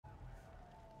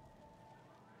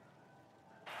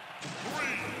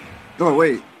Oh,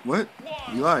 wait. What?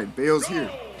 You lied. Bale's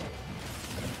here.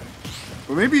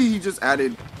 Or maybe he just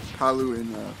added Palu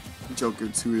and Joker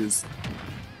to his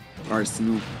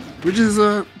arsenal. Which is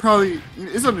probably...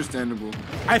 It's understandable.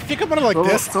 I think about it like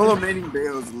this. Solo maining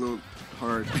Bale is a little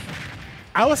hard.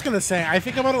 I was going to say, I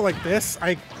think about it like this.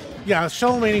 Yeah,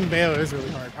 solo maining Bayo is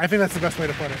really hard. I think that's the best way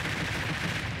to put it.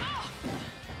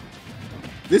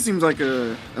 This seems like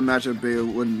a matchup Bayo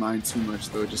wouldn't mind too much,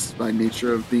 though, just by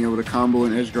nature of being able to combo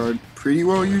and edge guard pretty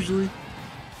well, usually.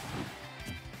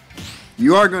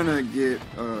 You are going to get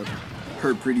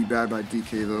hurt pretty bad by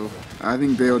DK, though. I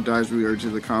think Bayo dies really early to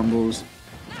the combos.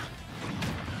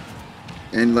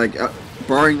 And, like,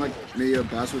 barring, like, maybe a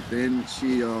Bass Within,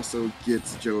 she also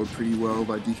gets Joe pretty well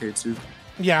by DK, too.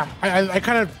 Yeah,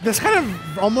 this kind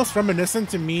of almost reminiscent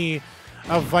to me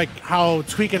of like how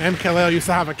Tweak and MKLeo used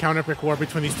to have a counter pick war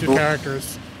between these two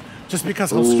characters, just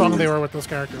because how strong they were with those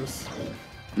characters.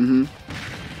 Mm-hmm.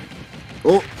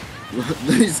 Oh,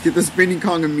 they just get the spinning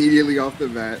Kong immediately off the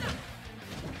bat.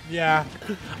 Yeah,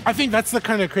 I think that's the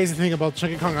kind of crazy thing about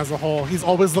ChunkyKong as a whole. He's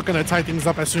always looking to tie things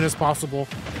up as soon as possible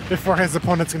before his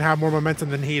opponents can have more momentum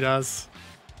than he does.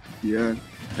 Yeah.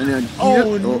 And then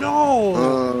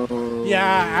no! Yeah,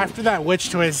 after that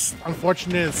witch twist,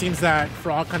 unfortunately, it seems that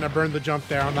Frawg kind of burned the jump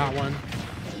there on that one.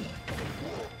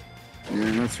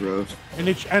 Yeah, that's rough. And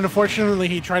unfortunately,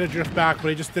 he tried to drift back, but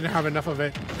he just didn't have enough of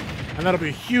it. And that'll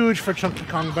be huge for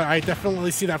ChunkyKong, but I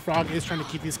definitely see that Frawg is trying to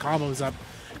keep these combos up.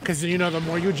 Because, you know, the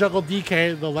more you juggle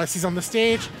DK, the less he's on the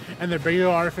stage, and the bigger you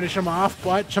are to finish him off,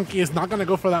 but Chunky is not going to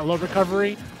go for that low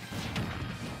recovery.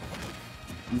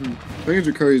 I think his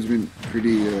recovery's been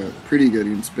pretty good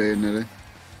against Bayonetta.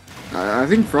 I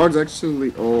think Frawg's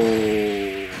actually...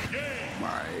 Oh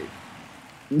my...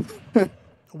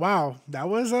 Wow, that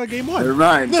was game one. Never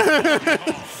mind.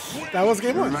 That was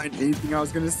game one. Never mind anything I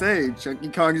was going to say.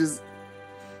 ChunkyKong just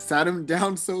sat him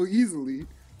down so easily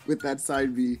with that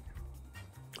side B.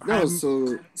 That was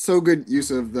so good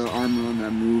use of the armor on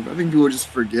that move. I think people just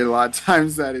forget a lot of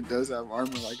times that it does have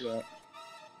armor like that.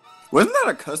 Wasn't that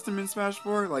a custom in Smash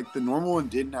 4? Like, the normal one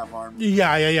didn't have armor.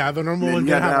 Yeah. The normal one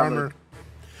didn't have armor.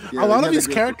 Yeah, a lot of these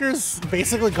characters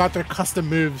basically got their custom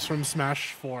moves from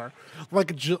Smash 4.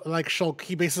 Like Shulk,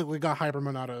 he basically got Hyper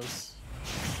Monados.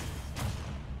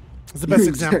 It's the best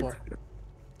example.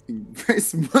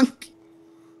 Embrace Monkey.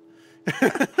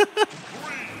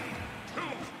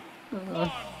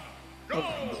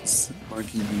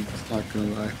 Monkey memes, not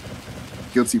gonna lie.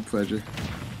 Guilty pleasure.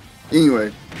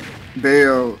 Anyway.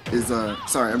 Bayo is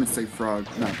sorry, I meant to say Frawg,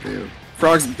 not Bayo.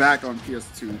 Frawg's back on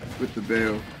PS2 with the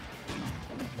Bayo.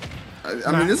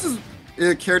 I mean, this is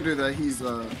a character that he's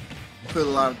put a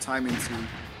lot of time into.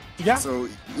 Yeah. So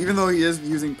even though he is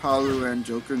using Palu and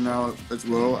Joker now as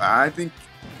well, I think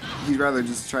he'd rather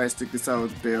just try to stick this out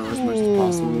with Bayo as much as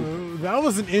possible. That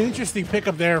was an interesting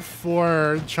pickup there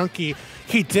for Chunky.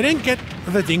 He didn't get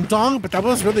the ding dong, but that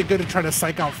was really good to try to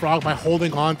psych out Frawg by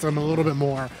holding on to him a little bit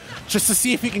more, just to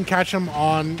see if he can catch him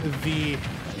on the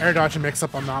air dodge and mix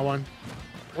up on that one.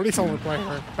 What do you saw him play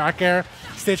here? Back air,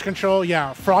 stage control.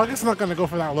 Yeah, Frawg is not going to go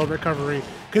for that low recovery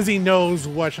because he knows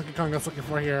what ChunkyKong is looking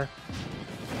for here.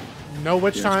 No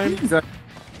witch time.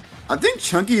 I think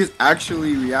Chunky is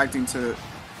actually reacting to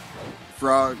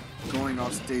Frawg going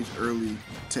off stage early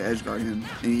to edge guard him,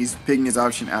 and he's picking his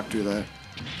option after that.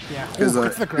 Yeah, because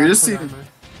you're just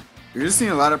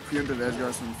seeing a lot of preemptive edge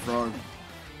guards from Frawg.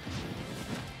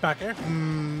 Back air.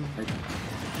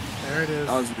 There it is.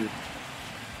 That was good.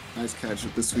 Nice catch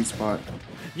with the sweet spot.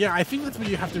 Yeah, I think that's what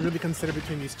you have to really consider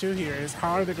between these two here is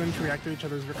how are they going to react to each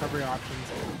other's recovery options.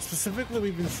 Specifically,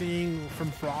 we've been seeing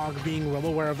from Frawg being well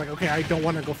aware of like, okay, I don't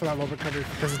want to go for that low recovery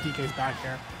because of DK's back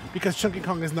air. Because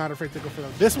ChunkyKong is not afraid to go for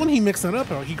that. This one, he mixed it up,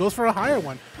 though. He goes for a higher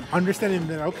one, understanding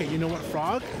that, okay, you know what,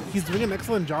 Frawg, he's doing an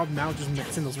excellent job now just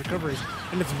mixing those recoveries.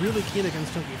 And it's really keen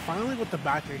against Chunky. Finally, with the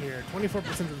back air here,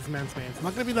 24% of this man's span. It's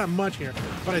not going to be that much here,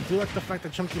 but I do like the fact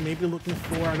that Chunky may be looking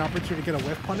for an opportunity to get a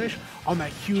whiff punish on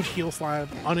that huge heel slide.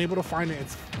 Unable to find it,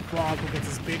 it's Frawg who gets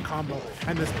this big combo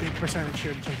and this big percentage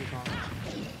here to ChunkyKong.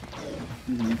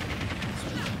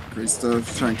 Great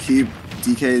stuff. Trying to keep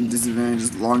DK in disadvantage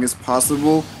as long as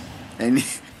possible. And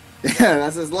yeah,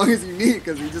 that's as long as you need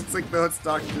because we just took the hook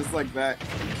stock just like that.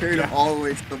 Carried him all the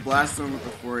way to the blast zone with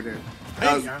the forward air.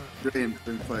 That was brilliant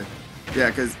play. Yeah,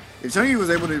 because if Chunky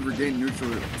was able to regain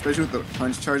neutral, especially with the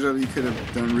punch charge up, he could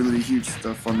have done really huge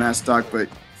stuff on that stock. But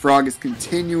Frawg is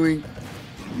continuing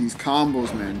these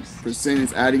combos, man. Percent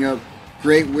is adding up.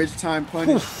 Great witch time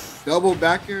punish. Double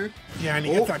back air. Yeah, and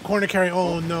he gets that corner carry.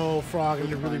 Oh no, Frawg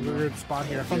in a really weird spot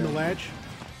here from the ledge.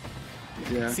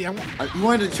 Yeah. See, you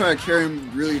wanted to try to carry him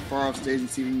really far off stage and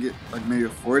see if you can get like maybe a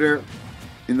forward air.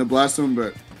 in the blast zone,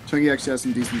 but Chunky actually has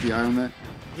some decent DI on that.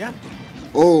 Yeah.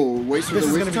 Oh, waits for This the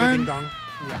is wish gonna be time. the ding dong.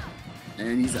 Yeah.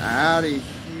 And he's out of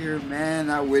here, man.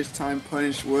 That wish time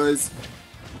punish was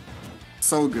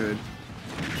so good.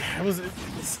 Yeah, it was.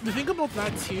 The thing about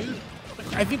that too,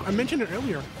 I think I mentioned it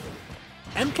earlier.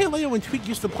 MKLeo and Tweak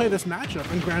used to play this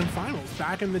matchup in Grand Finals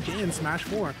back in the day in Smash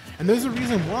 4, and there's a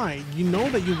reason why. You know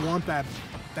that you want that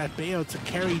Bayo to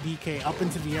carry DK up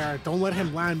into the air. Don't let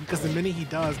him land, because the minute he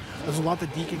does, there's a lot that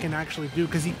DK can actually do,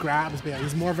 because he grabs Bayo.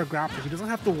 He's more of a grappler. He doesn't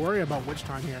have to worry about which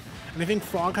time here. And I think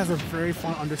Frawg has a very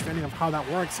fun understanding of how that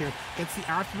works here. Gets the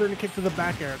afterburner kick to the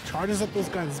back air, charges up those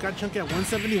guns. He's got Chunky at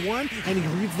 171, and he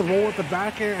reads the roll with the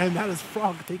back air, and that is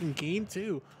Frawg taking game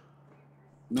 2.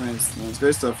 Nice.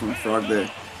 Great stuff from Frawg there.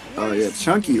 Oh yeah,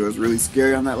 Chunky was really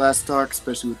scary on that last stock,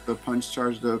 especially with the punch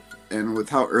charged up, and with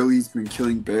how early he's been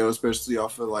killing Bayo, especially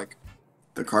off of like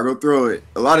the cargo throw.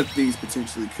 A lot of things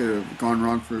potentially could have gone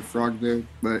wrong for Frawg there,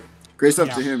 but great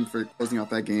stuff to him for closing out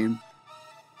that game.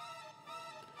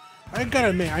 I gotta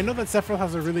admit, I know that Sephiroth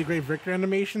has a really great Victor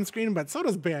animation screen, but so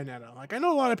does Bayonetta. Like, I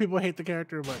know a lot of people hate the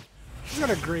character, but she's got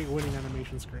a great winning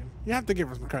animation screen. You have to give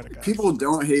her some credit, guys. People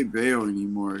don't hate Bayo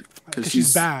anymore because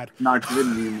she's bad, not good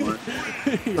anymore.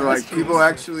 So like people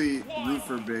actually root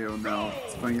for Bayo now.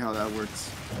 It's funny how that works.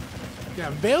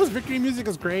 Yeah, Bayo's victory music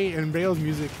is great, and Bayo's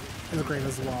music is great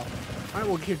as well. All right,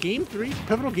 well, here, game 3,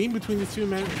 pivotal game between these two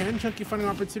men. Can Chunky find an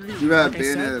opportunity? Too bad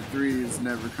Bayonetta 3 is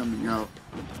never coming out.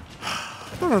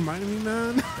 Don't remind me,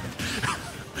 man.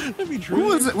 That'd be true. Who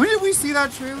was it? When did we see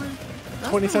that trailer?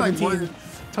 2017.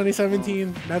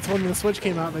 2017. That's when the Switch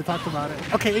came out. They talked about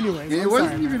it. Okay, anyways. It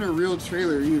wasn't even a real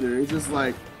trailer either. It's just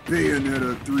like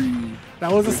Bayonetta 3.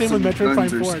 That was the same with Metroid Prime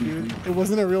 4, dude. It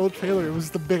wasn't a real trailer. It was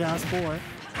the big ass 4.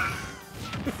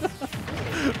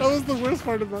 That was the worst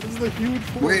part about it. This is a huge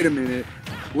 4. Wait a minute.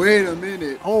 Wait a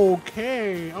minute.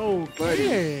 Okay.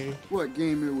 Buddy, what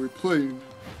game are we playing?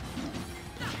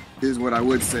 Is what I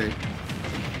would say.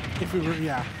 If we were,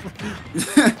 yeah.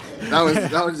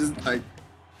 that was just like,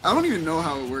 I don't even know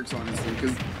how it works honestly,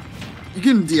 because you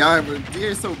can DI, but DI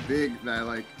is so big that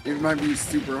like it might be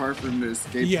super hard for him to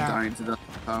escape dying to the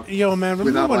top. Yo, man,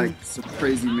 without like some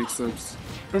crazy mix-ups.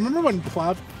 Remember when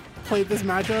Plub played this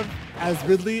matchup as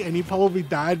Ridley, and he probably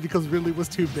died because Ridley was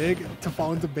too big to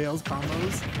fall into Bale's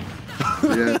combos?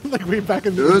 Yeah. Like way back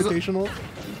in the Invitational.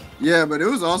 Yeah, but it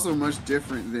was also much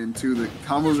different then too. The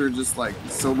combos are just like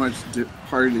so much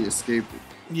harder to escape.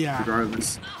 Yeah.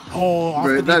 Regardless. Oh, off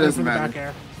but that doesn't matter. Back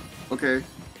air. Okay.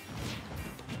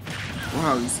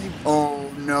 Wow, you see? Oh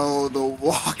no, the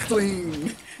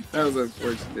walkling. That was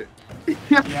unfortunate.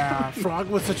 Yeah, Frawg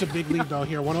was such a big lead though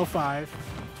here. 105,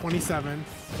 27.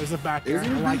 There's a back air. I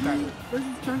like that.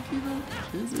 Chunky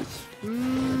though? Is it?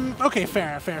 Okay,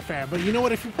 fair. But you know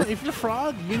what? If you're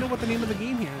Frawg, you know what the name of the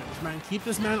game here is, man. Keep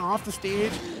this man off the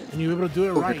stage, and you're able to do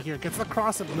it right here. Gets the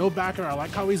cross up, no back air. I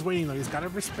like how he's waiting though. He's got to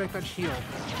respect that shield.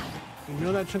 You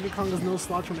know that ChunkyKong is no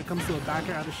slouch when it comes to a back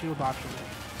air out of shield option.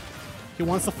 He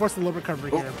wants to force the low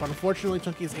recovery here, but unfortunately,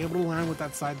 Chunky is able to land with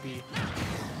that side B.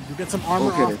 You get some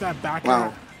armor off that back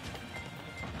air.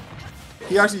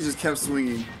 He actually just kept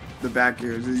swinging the back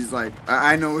airs. He's like,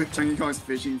 I know ChunkyKong's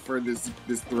fishing for this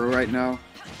throw right now.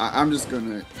 I'm just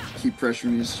gonna keep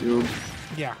pressuring his shield.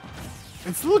 Yeah,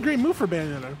 it's still a great move for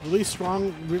Bayonetta. Really strong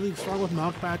with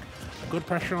knockback. Good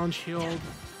pressure on shield.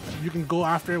 You can go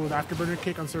after it with afterburner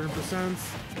kick on certain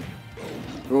percents.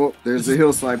 Oh, there's the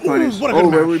hillside punish. Oh,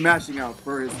 where we're matching out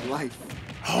for his life.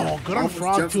 Oh, good on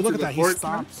Frawg too. Look at that. He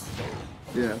stops.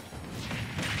 Yeah.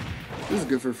 This is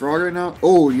good for Frawg right now.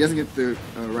 Oh, he doesn't get the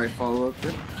right follow-up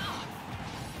there.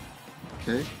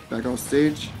 Okay, back off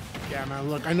stage. Yeah, man,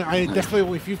 look, I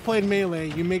definitely, if you've played Melee,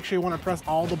 you make sure you want to press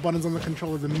all the buttons on the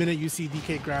controller the minute you see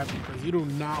DK grab you, because you do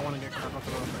not want to get caught up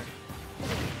in thing.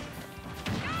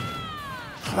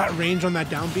 That range on that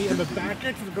down B and the back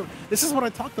air to the go. This is what I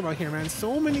talked about here, man.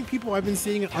 So many people I've been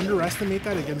seeing underestimate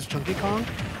that against ChunkyKong,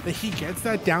 that he gets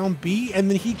that down B and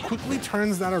then he quickly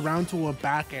turns that around to a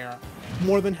back air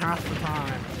more than half the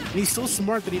time. And he's so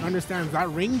smart that he understands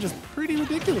that range is pretty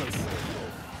ridiculous.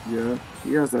 Yeah,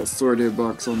 he has that sword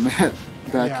hitbox on that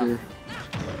back here.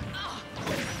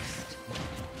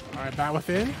 Alright, bat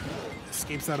within.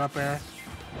 Escapes that up air.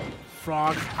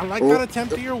 Frawg. I like that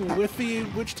attempt here with the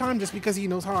witch time just because he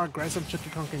knows how aggressive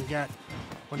ChunkyKong can get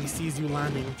when he sees you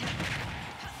landing.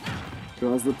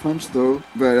 Draws the punch though,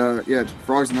 but yeah,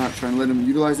 Frawg's not trying to let him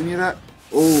utilize any of that.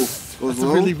 Oh, that's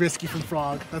really risky from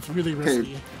Frawg. That's really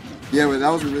risky. Yeah, but that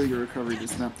was a really good recovery to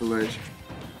snap the ledge.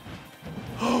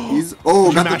 He's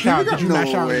got the mash out. Did you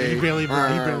mash out? He barely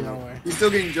got away. He's still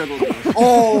getting juggled.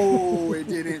 Oh, it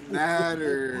didn't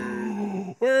matter.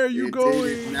 Where are you It going?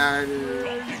 didn't matter.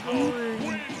 Where are you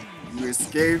going? You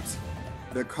escaped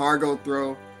the cargo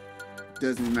throw.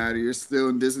 Doesn't matter. You're still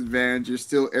in disadvantage. You're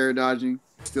still air dodging.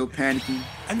 Still panicking.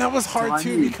 And that was hard That's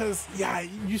all I too need. because yeah,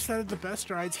 you said it the best,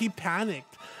 Strides. He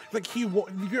panicked. Like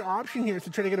your option here is to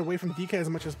try to get away from DK as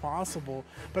much as possible.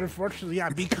 But unfortunately, yeah,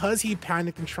 because he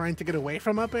panicked and trying to get away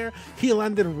from up air, he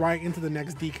landed right into the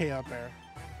next DK up air.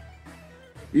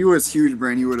 He was huge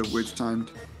brain. He would have witch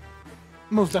timed.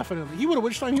 Most definitely. He would have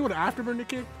witch time. He would have afterburner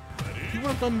kick. He would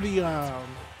have done the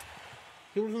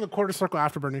he would have done the quarter circle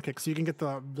afterburner kick, so you can get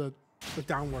the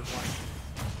downward one.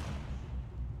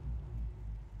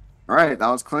 All right, that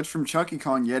was clutch from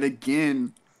ChunkyKong yet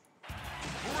again.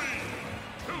 3,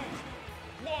 2,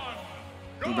 1,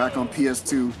 We're back on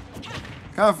PS2.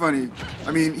 Kind of funny.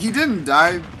 I mean, he didn't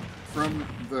die from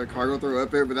the cargo throw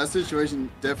up air, but that situation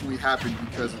definitely happened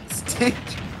because of the stage.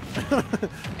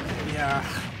 Yeah.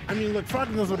 I mean, look, Frawg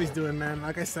knows what he's doing, man.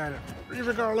 Like I said,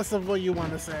 regardless of what you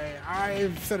want to say,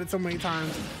 I've said it so many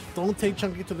times, don't take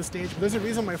Chunky to the stage. There's a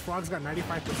reason why Frog's got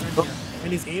 95% here,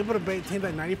 and he's able to maintain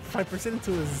that 95%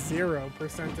 to a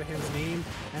 0% to his name,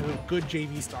 and with good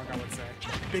JV stock, I would say.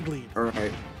 Big lead. All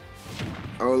right.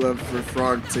 I would love for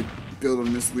Frawg to build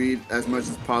on this lead as much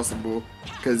as possible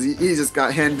because he just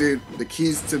got handed the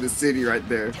keys to the city right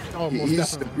there. Oh, most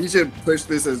definitely. He should push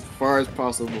this as far as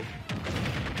possible.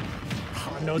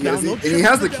 No He down, has, no and he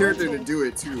has the down, character no. to do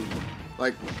it too.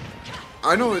 Like,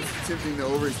 I know it's tempting to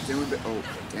overextend, but oh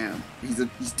damn,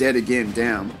 he's dead again.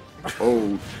 Damn.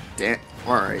 Oh damn.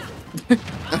 All right.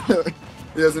 It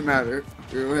doesn't matter.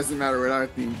 It doesn't matter what I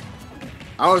think.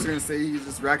 I was gonna say he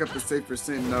just rack up the safe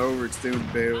percent, not overextend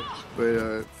with Bayo,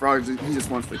 but Frawg he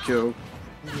just wants to kill.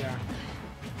 Yeah.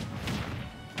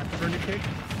 Afterburner kick.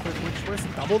 Quick witch twist.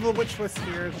 Double the witch twist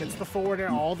here. Gets the forward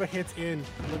air. All the hits in.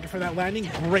 Looking for that landing.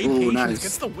 Great Ooh, patience. nice.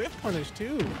 Gets the whip punish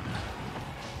too.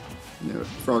 Yeah,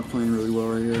 Frawg playing really well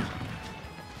right here.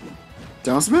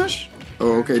 Down smash?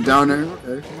 Oh, okay, down there.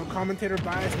 Okay. No commentator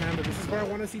bias, man, but this is where I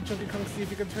want to see ChunkyKong see if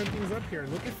he can turn things up here.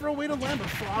 Looking for a way to land, but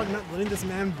Frawg not letting this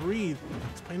man breathe.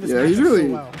 He's playing this Yeah, he's matchup really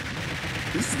so well.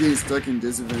 He's getting stuck in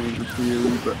disadvantage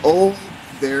repeatedly, but oh,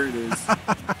 there it is.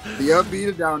 The up B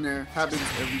to down there happens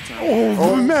every time.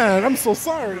 Oh, man, I'm so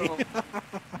sorry.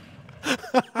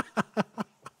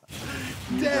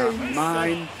 You got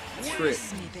mind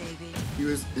tricked. He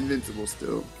was invincible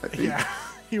still, I think. Yeah,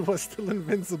 he was still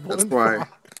invincible. That's and why.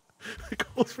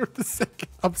 Frawg goes for the second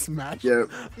up smash. Yep.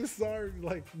 I'm sorry,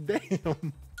 like,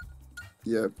 damn.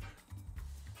 Yep.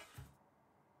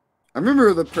 I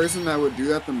remember the person that would do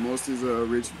that the most is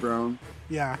Rich Brown.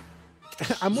 Yeah.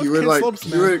 I'm He with would Kid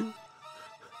Slopes, man.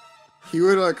 he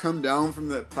would come down from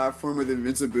that platform with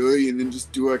invincibility and then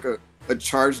just do like a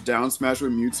charge down smash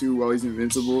with Mewtwo while he's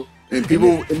invincible. And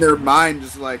people in their mind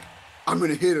just like, I'm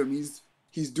gonna hit him.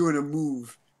 He's doing a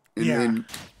move, and then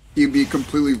he'd be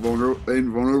completely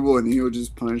invulnerable, and he would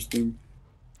just punish them.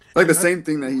 Like the same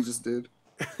thing that he just did.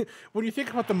 When you think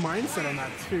about the mindset on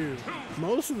that too,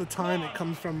 most of the time it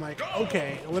comes from like,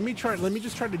 okay, let me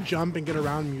just try to jump and get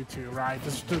around Mewtwo, right?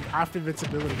 Just after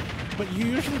invincibility. But you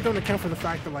usually don't account for the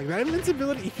fact that like that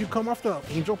invincibility, if you come off the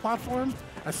Angel platform,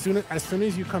 as soon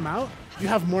as you come out, you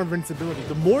have more invincibility.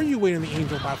 The more you wait on the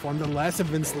Angel platform, the less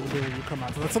invincibility you come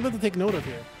out. So that's something to take note of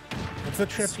here. It's a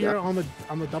trip here on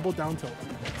the double down tilt.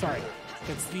 Sorry,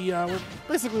 it's the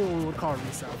basically what we would call a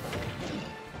reset.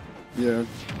 Yeah,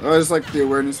 I just like the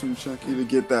awareness from Chunky to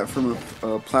get that from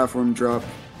a platform drop,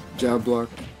 jab block.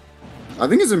 I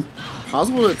think it's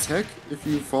impossible to tech if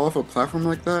you fall off a platform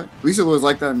like that. At least it was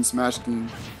like that in Smash King,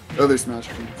 other Smash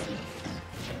Kings.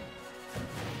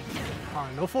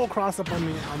 No full cross up on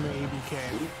the ABK.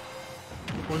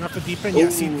 Going up the deep end. Yeah,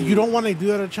 see, you don't want to do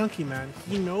that to Chunky, man.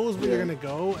 He knows where you're gonna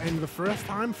go, and the first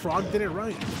time Frawg did it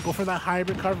right. Go for that high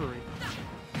recovery.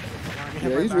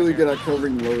 Yeah, he's really good at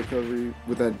covering low recovery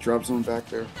with that drop zone back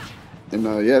there. And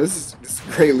yeah, this is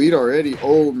a great lead already.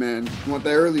 Oh man, you want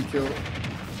that early kill.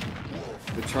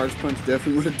 The charge punch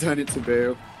definitely would have done it to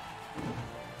Bayo.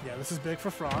 Yeah, this is big for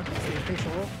Frawg. Stage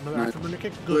control. Another Nice. afterburner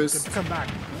kick. Good to come back.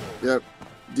 Yep.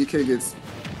 DK gets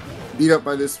beat up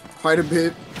by this quite a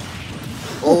bit.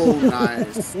 Oh,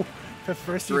 nice. At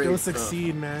first you Great don't stuff.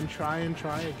 succeed, man. Try and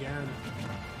try again.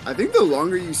 I think the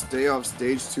longer you stay off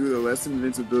stage 2, the less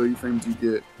invincibility frames you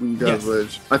get when you got Yes.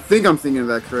 ledge. I think I'm thinking of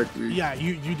that correctly. Yeah,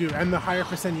 you do. And the higher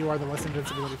percent you are, the less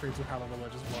invincibility frames you have on the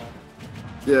ledge as well.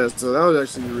 Yeah, so that was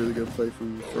actually a really good play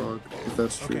from Frawg, if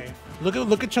that's true. Okay.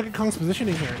 Look at ChunkyKong's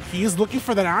positioning here. He is looking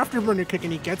for that afterburner kick,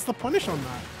 and he gets the punish on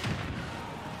that.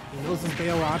 He knows his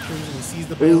bail options, and he sees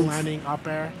the bail landing up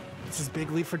air. This is big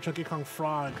lead for ChunkyKong.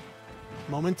 Frawg.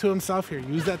 Moment to himself here.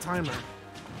 Use that timer.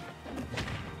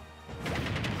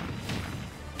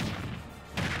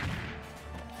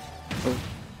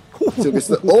 Still gets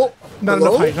the Not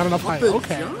hello? enough height. Not enough height. Good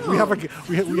Okay, job. we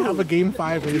have a game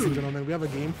 5, ladies and gentlemen. We have a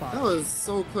game 5. That was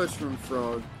so clutch from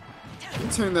Frawg. He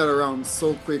turned that around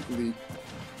so quickly.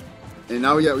 And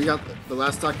now we got the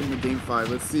last stock in the game 5.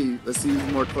 Let's see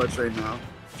who's more clutch right now.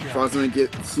 Yeah. Frawg's gonna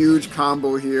get huge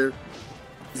combo here.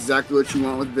 Exactly what you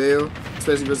want with Bayo,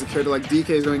 especially versus a character like DK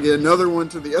is gonna get another one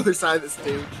to the other side of the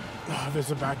stage. Oh, there's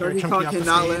a back there. ChunkyKong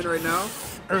cannot land right now.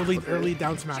 Early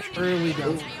down smash. Early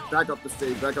down smash. Back up the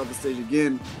stage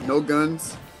again. No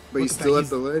guns, but he's still at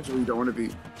the ledge where you don't want to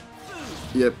be.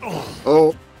 Yep.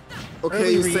 Oh.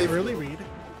 Okay, he's safe. Early read.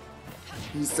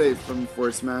 He's safe from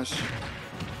forward smash.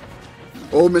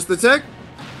 Oh, missed the tech.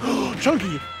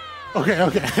 Chunky. Okay.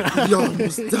 He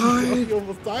almost died. He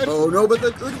almost died. Oh no, but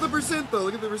look at the percent though.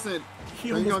 Look at the percent.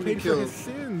 He almost paid for his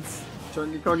sins.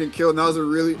 ChunkyKong can kill. Now is a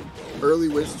really early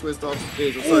wish twist off the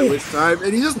stage. I'm sorry, wish time.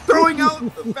 And he's just throwing out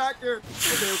the back air.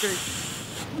 Okay.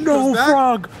 No,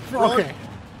 Frawg. Okay.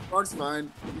 Frawg's fine.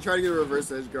 He tried to get a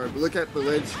reverse edge guard, but look at the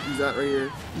ledge he's at right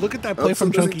here. Look at that play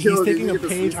from Chunky. He's taking a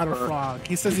page out of Frawg.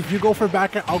 He says, if you go for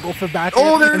back air, I'll go for back air.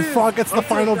 Oh, there it and is. Frawg gets the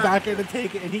final back air to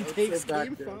take it, and he takes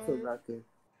game 5.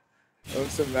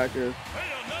 Some back air.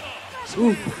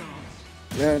 Ooh.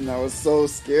 Man, that was so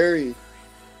scary.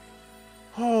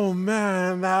 Oh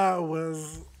man, that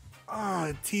was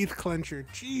teeth clencher.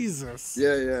 Jesus.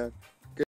 Yeah.